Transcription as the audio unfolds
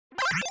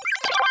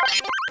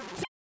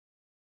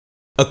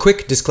A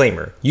quick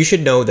disclaimer, you should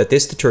know that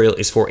this tutorial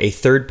is for a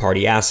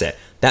third-party asset.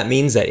 That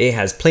means that it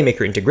has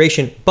PlayMaker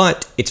integration,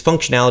 but its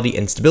functionality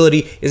and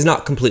stability is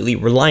not completely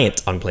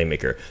reliant on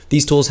PlayMaker.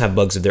 These tools have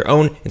bugs of their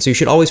own, and so you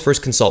should always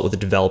first consult with the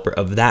developer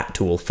of that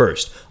tool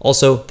first.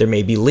 Also, there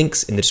may be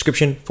links in the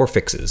description for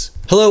fixes.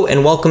 Hello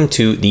and welcome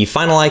to the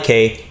Final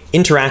IK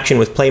Interaction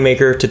with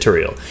PlayMaker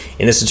tutorial.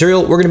 In this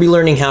tutorial, we're going to be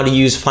learning how to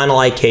use Final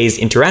IK's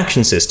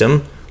interaction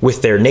system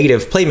with their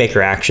native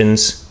PlayMaker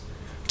actions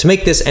to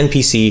make this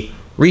NPC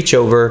reach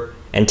over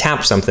and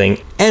tap something,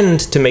 and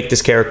to make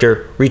this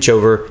character reach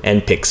over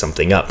and pick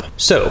something up.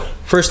 So,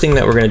 first thing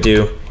that we're going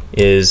to do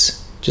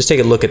is just take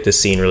a look at this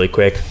scene really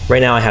quick.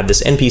 Right now I have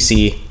this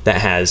NPC that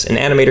has an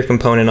animator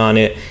component on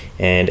it,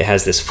 and it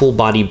has this full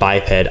body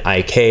biped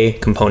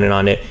IK component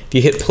on it. If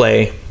you hit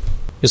play,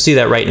 you'll see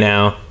that right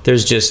now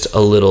there's just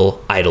a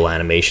little idle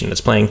animation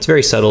that's playing. It's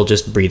very subtle,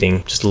 just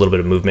breathing, just a little bit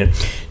of movement.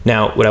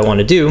 Now what I want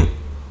to do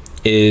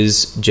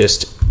is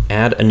just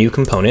add a new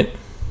component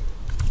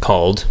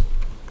called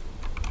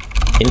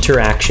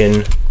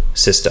interaction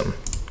system.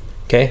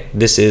 Okay,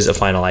 this is a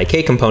Final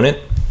IK component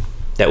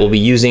that we'll be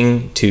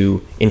using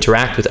to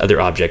interact with other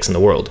objects in the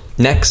world.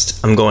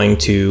 Next, I'm going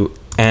to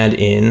add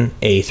in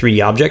a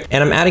 3D object,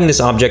 and I'm adding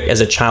this object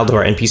as a child of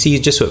our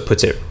NPCs just so it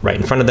puts it right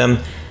in front of them.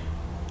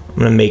 I'm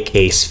going to make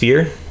a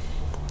sphere.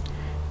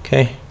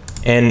 Okay,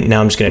 and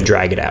now I'm just going to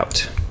drag it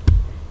out,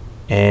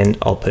 and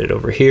I'll put it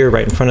over here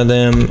right in front of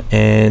them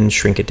and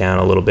shrink it down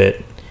a little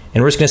bit.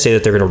 And we're just going to say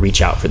that they're going to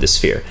reach out for this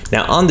sphere.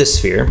 Now on this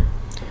sphere,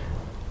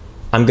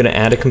 I'm going to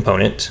add a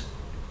component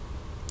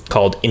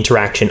called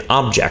interaction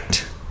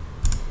object.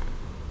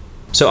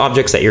 So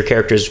objects that your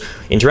characters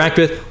interact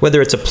with,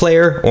 whether it's a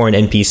player or an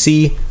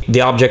NPC,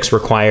 the objects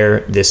require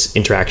this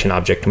interaction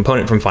object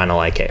component from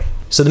Final IK.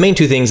 So the main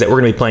two things that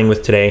we're going to be playing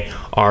with today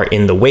are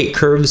in the weight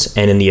curves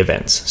and in the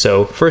events.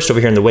 So first over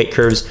here in the weight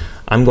curves,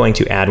 I'm going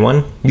to add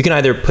one. You can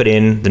either put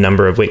in the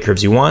number of weight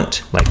curves you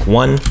want, like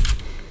 1,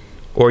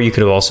 or you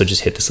could have also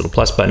just hit this little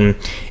plus button,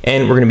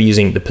 and we're going to be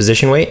using the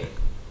position weight.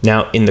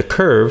 Now in the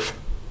curve,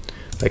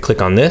 if I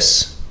click on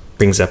this,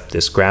 brings up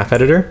this graph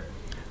editor.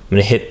 I'm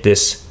going to hit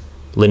this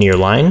linear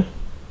line,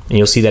 and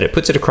you'll see that it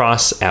puts it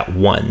across at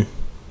 1.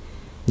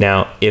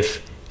 Now,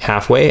 if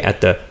halfway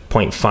at the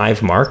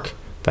 0.5 mark,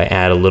 if I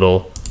add a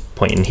little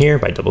point in here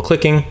by double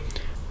clicking,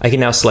 I can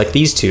now select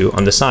these two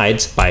on the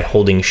sides by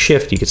holding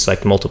shift. You could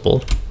select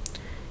multiple,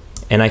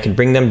 and I can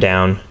bring them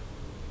down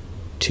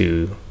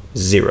to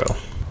 0.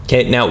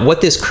 Okay, now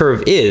what this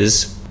curve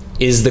is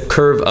the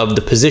curve of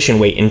the position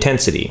weight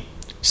intensity.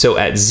 So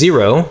at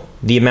 0,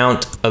 the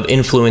amount of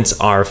influence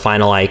our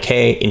Final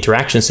IK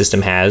interaction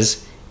system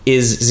has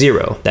is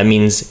 0. That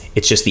means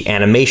it's just the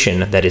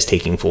animation that is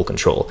taking full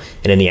control.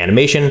 And in the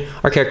animation,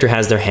 our character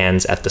has their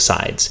hands at the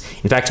sides.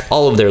 In fact,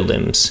 all of their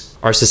limbs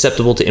are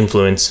susceptible to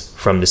influence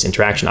from this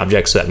interaction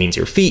object. So that means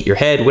your feet, your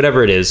head,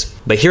 whatever it is.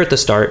 But here at the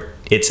start,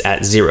 it's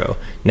at 0.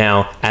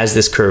 Now, as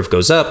this curve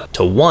goes up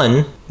to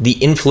 1, the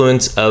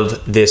influence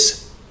of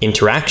this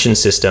interaction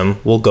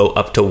system will go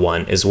up to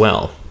 1 as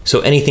well.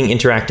 So anything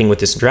interacting with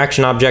this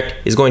interaction object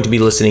is going to be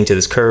listening to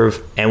this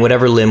curve, and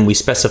whatever limb we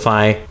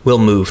specify will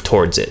move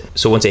towards it.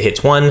 So once it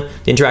hits 1,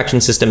 the interaction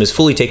system is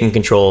fully taking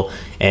control,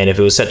 and if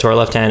it was set to our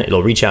left hand,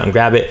 it'll reach out and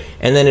grab it,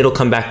 and then it'll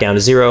come back down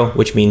to 0,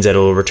 which means that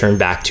it'll return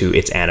back to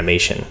its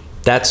animation.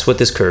 That's what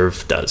this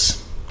curve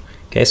does.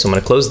 Okay, so I'm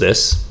going to close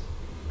this.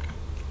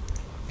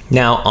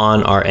 Now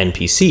on our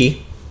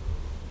NPC,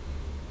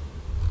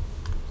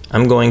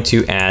 I'm going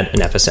to add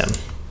an FSM.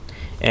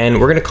 And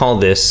we're going to call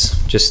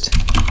this just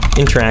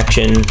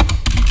interaction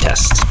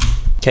test.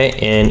 Okay,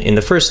 and in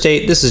the first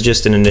state, this is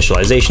just an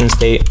initialization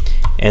state.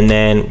 And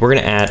then we're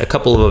going to add a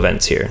couple of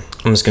events here.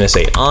 I'm just going to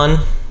say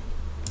on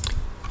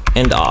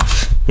and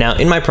off. Now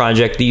in my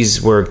project,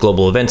 these were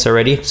global events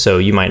already, so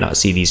you might not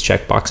see these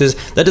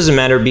checkboxes. That doesn't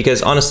matter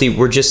because honestly,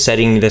 we're just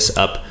setting this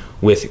up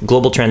with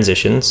global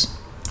transitions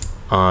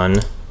on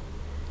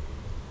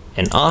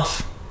and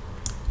off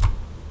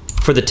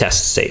for the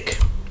test's sake.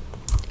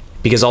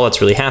 Because all that's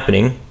really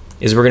happening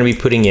is we're going to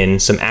be putting in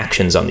some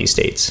actions on these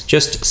states,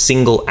 just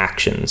single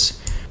actions.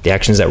 The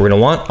actions that we're going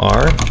to want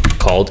are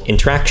called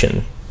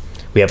interaction.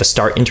 We have a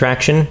start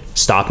interaction,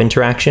 stop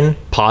interaction,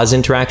 pause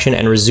interaction,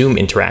 and resume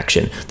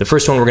interaction. The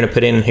first one we're going to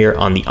put in here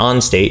on the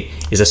on state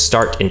is a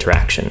start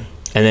interaction.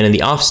 And then in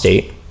the off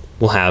state,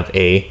 we'll have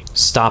a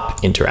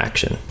stop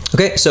interaction.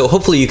 Okay, so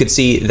hopefully you could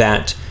see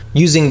that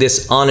using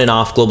this on and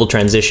off global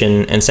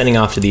transition and sending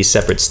off to these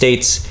separate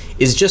states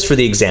is just for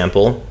the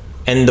example.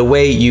 And the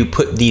way you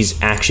put these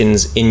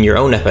actions in your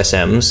own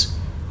FSMs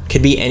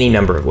could be any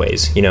number of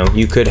ways. You know,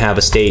 you could have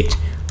a state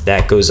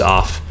that goes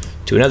off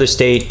to another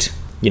state,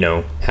 you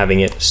know, having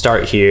it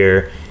start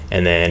here,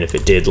 and then if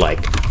it did like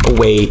a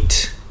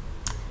wait,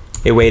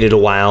 it waited a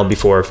while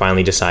before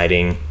finally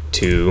deciding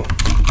to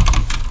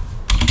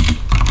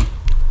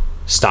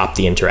stop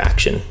the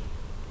interaction,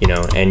 you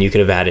know, and you could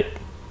have had it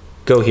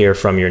go here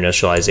from your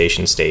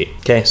initialization state.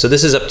 Okay, so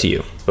this is up to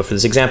you. But for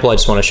this example, I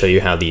just want to show you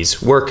how these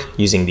work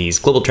using these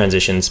global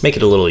transitions, make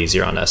it a little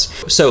easier on us.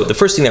 So the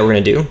first thing that we're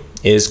going to do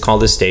is call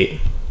this state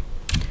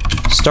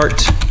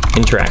start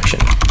interaction.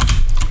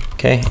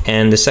 Okay,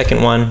 and the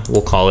second one,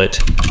 we'll call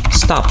it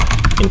stop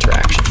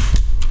interaction.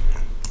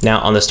 Now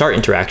on the start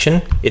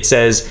interaction, it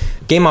says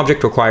game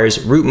object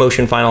requires root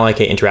motion final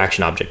IK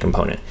interaction object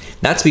component.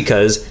 That's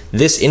because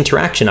this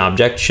interaction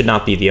object should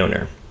not be the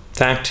owner. In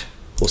fact,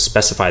 we'll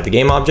specify the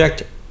game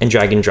object and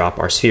drag and drop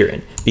our sphere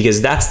in,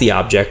 because that's the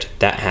object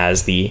that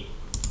has the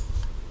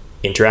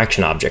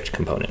interaction object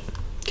component.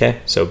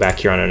 Okay, so back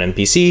here on an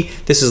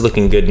NPC, this is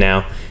looking good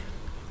now.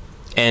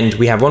 And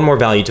we have one more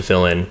value to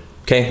fill in,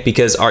 okay,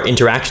 because our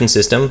interaction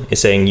system is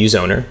saying use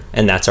owner,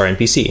 and that's our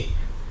NPC.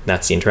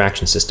 That's the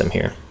interaction system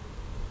here.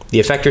 The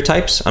effector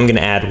types, I'm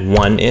gonna add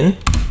 1 in,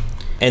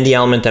 and the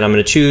element that I'm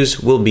gonna choose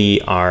will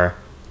be our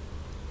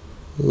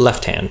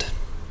left hand.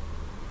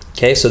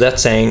 Okay, so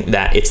that's saying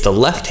that it's the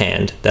left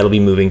hand that'll be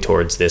moving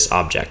towards this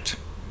object.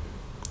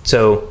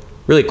 So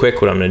really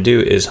quick, what I'm gonna do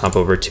is hop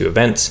over to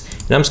events,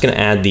 and I'm just gonna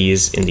add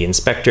these in the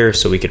inspector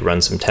so we could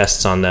run some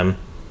tests on them.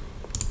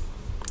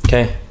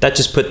 Okay, that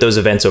just put those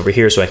events over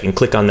here so I can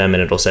click on them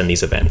and it'll send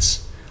these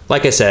events.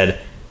 Like I said,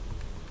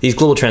 these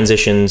global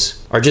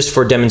transitions are just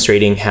for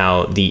demonstrating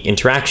how the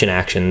interaction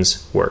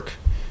actions work.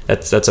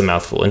 That's a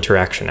mouthful,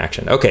 interaction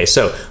action. Okay,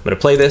 so I'm gonna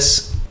play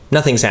this,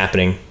 nothing's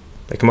happening.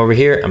 If I come over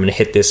here, I'm gonna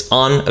hit this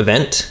on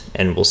event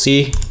and we'll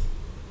see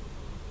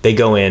they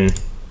go in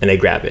and they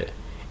grab it.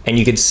 And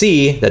you can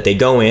see that they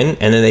go in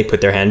and then they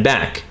put their hand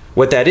back.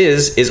 What that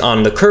is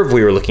on the curve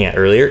we were looking at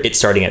earlier, it's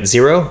starting at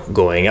 0,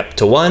 going up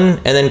to 1,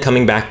 and then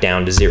coming back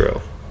down to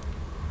 0.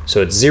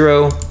 So it's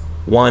 0,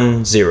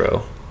 1,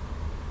 0.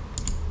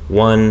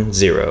 1,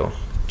 0,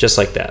 just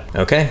like that.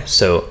 Okay,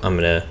 so I'm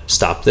gonna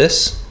stop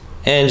this.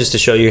 And just to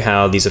show you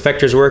how these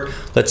effectors work,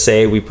 let's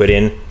say we put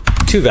in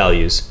 2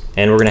 values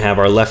and we're gonna have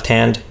our left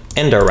hand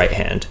and our right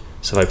hand.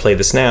 So if I play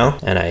this now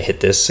and I hit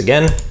this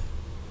again,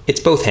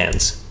 it's both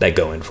hands that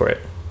go in for it.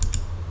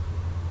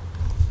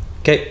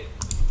 Okay,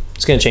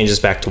 just gonna change this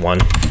back to 1.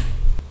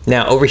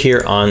 Now over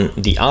here on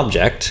the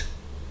object,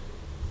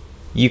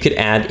 you could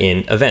add in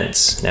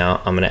events.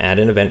 Now I'm gonna add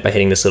an event by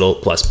hitting this little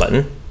plus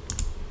button.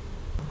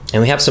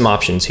 And we have some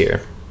options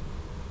here.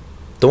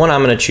 The one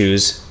I'm gonna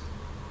choose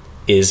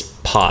is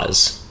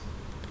pause.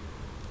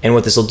 And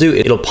what this will do,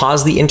 it'll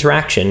pause the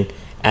interaction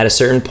at a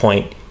certain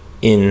point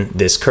in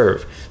this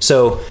curve.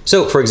 So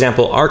for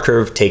example, our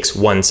curve takes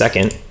 1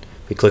 second.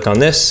 We click on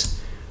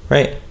this,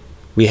 right?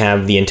 We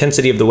have the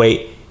intensity of the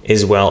weight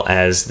as well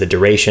as the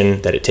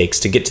duration that it takes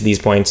to get to these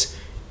points.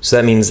 So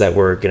that means that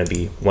we're gonna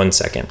be 1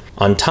 second.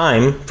 On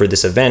time for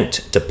this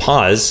event to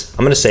pause,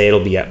 I'm gonna say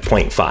it'll be at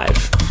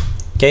 0.5.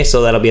 Okay,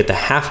 so that'll be at the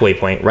halfway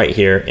point right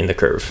here in the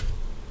curve.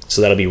 So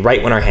that'll be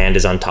right when our hand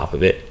is on top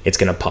of it. It's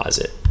gonna pause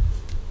it,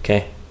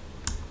 okay?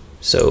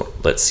 So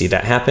let's see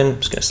that happen. I'm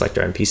just gonna select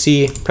our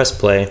NPC, press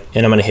play,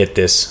 and I'm gonna hit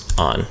this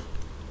on.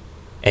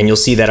 And you'll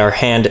see that our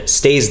hand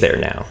stays there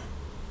now.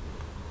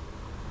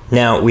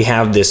 Now we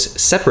have this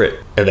separate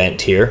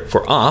event here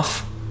for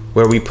off,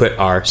 where we put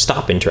our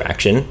stop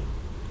interaction,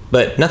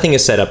 but nothing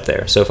is set up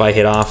there. So if I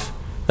hit off,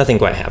 nothing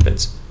quite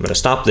happens. I'm gonna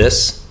stop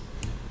this,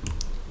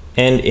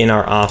 and in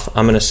our off,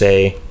 I'm gonna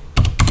say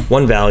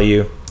 1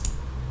 value.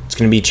 It's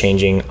gonna be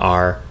changing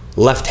our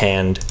left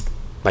hand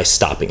by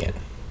stopping it.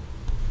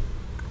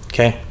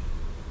 Okay,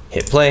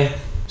 hit play.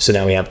 So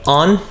now we have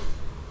on,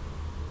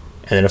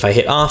 and then if I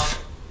hit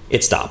off,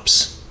 it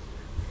stops.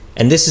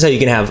 And this is how you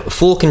can have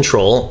full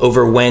control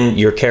over when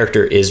your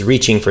character is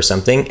reaching for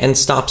something and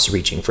stops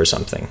reaching for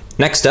something.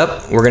 Next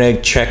up, we're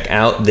gonna check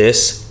out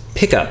this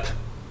pickup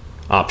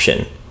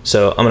option.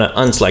 So I'm gonna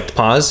unselect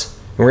pause,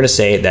 and we're gonna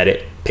say that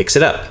it picks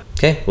it up.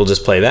 Okay, we'll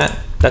just play that.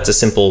 That's a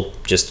simple,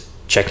 just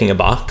checking a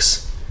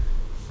box.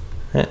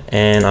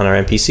 And on our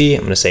NPC,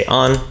 I'm gonna say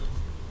on,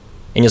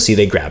 and you'll see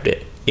they grabbed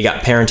it. It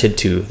got parented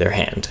to their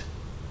hand.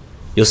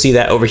 You'll see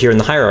that over here in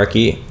the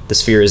hierarchy, the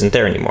sphere isn't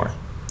there anymore.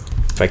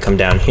 If I come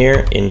down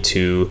here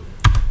into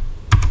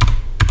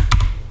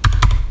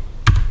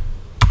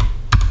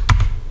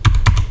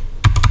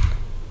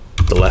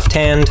the left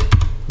hand,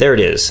 there it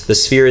is. The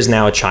sphere is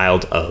now a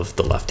child of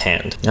the left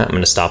hand. Now, I'm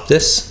gonna stop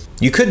this.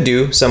 You could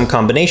do some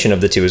combination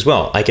of the two as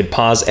well. I could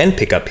pause and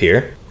pick up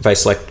here. If I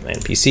select my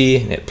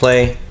NPC and hit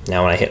play,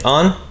 now when I hit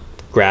on,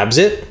 grabs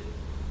it,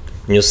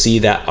 and you'll see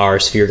that our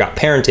sphere got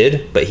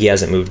parented, but he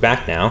hasn't moved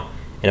back now.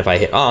 And if I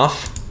hit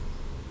off,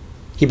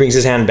 he brings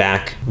his hand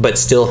back, but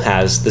still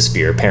has the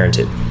sphere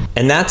parented.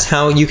 And that's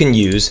how you can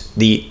use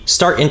the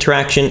start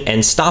interaction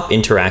and stop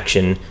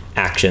interaction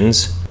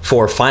actions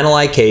for Final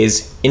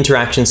IK's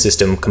interaction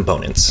system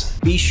components.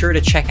 Be sure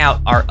to check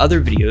out our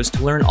other videos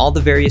to learn all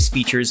the various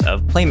features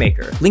of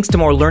PlayMaker. Links to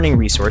more learning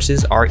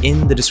resources are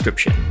in the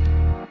description.